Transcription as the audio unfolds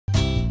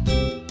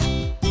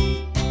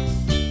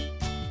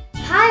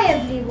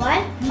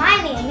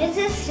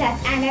Israt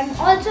and I'm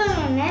also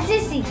known as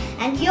Issy,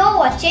 and you're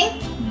watching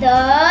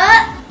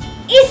the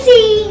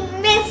Issy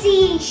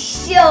Messy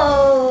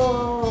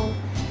Show.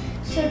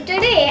 So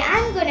today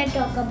I'm going to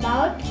talk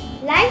about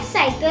life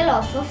cycle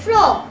of a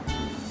frog.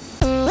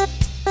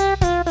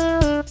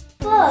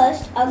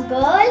 First, a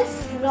girl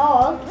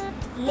frog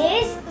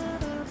lays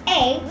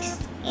eggs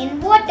in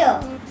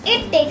water.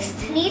 It takes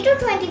 3 to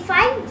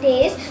 25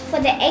 days for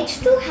the eggs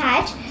to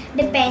hatch,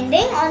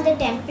 depending on the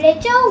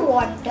temperature,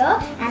 water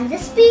and the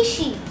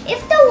species.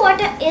 If the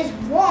water is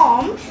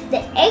warm,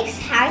 the eggs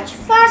hatch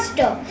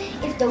faster.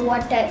 If the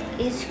water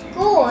is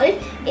cold,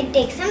 it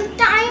takes some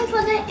time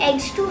for the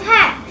eggs to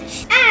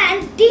hatch.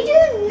 And did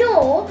you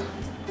know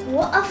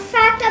a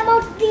fact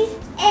about these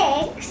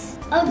eggs?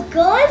 A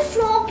girl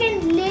frog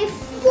can lay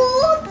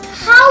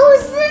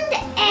 4,000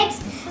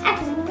 eggs at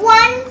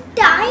one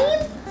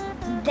time.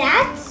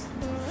 That's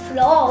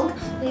frog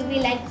will be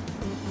like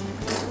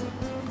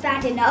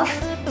fat enough.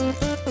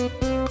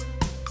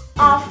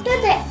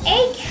 After the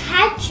egg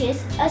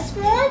hatches, a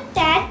small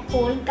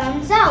tadpole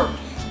comes out.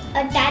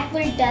 A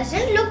tadpole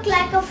doesn't look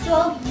like a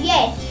frog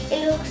yet.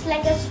 It looks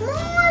like a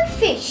small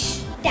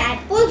fish.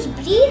 Tadpoles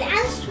breathe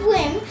and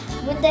swim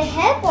with the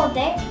help of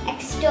their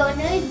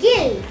external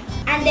gill,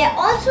 and they are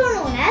also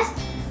known as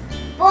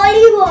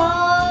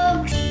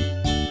polywogs.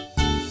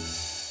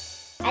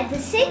 At the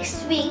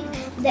 6th week,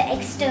 the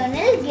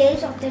external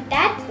gills of the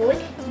tadpole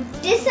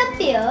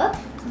disappear.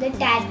 The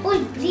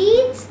tadpole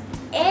breathes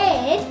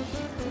air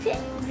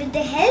with the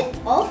help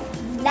of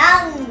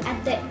lungs.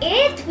 At the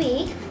 8th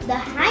week, the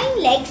hind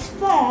legs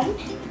form,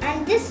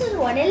 and this is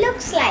what it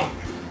looks like.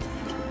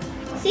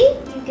 See,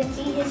 you can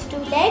see his 2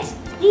 legs.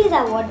 These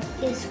are what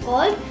is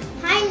called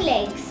hind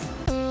legs.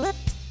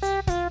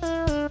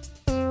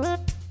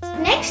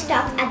 Next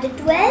up, at the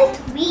 12th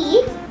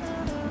week,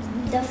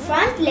 the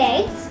front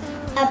legs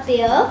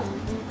appear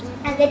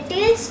and the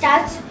tail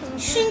starts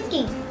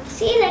shrinking.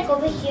 See, like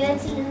over here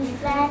it's a little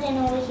flat and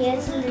over here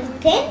it's a little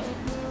thin.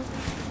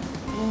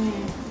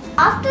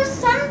 After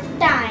some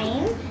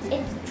time,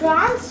 it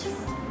transforms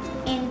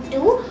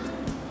into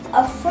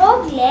a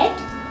froglet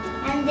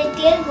and the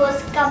tail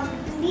goes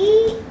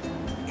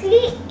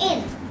completely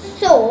in.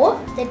 So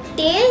the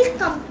tail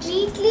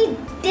completely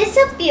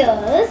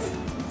disappears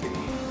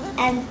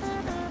and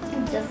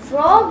the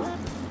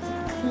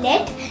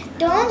froglet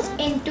turns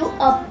into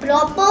a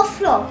proper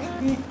frog.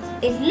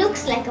 It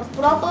looks like a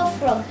proper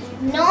frog,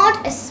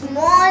 not a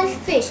small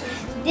fish.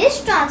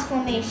 This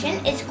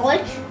transformation is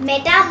called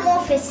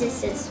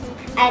metamorphosis.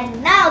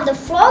 And now the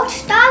frog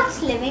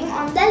starts living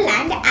on the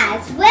land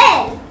as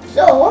well.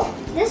 So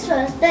this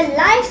was the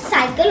life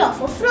cycle of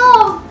a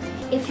frog.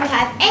 If you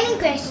have any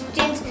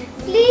questions,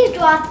 please do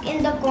ask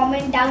in the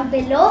comment down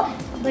below.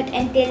 But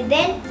until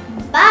then,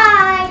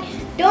 bye.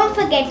 Don't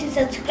forget to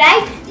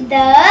subscribe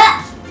the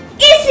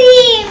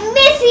Issy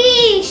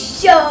Messy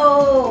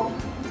Show.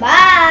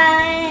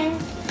 Bye.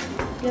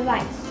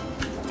 Goodbye.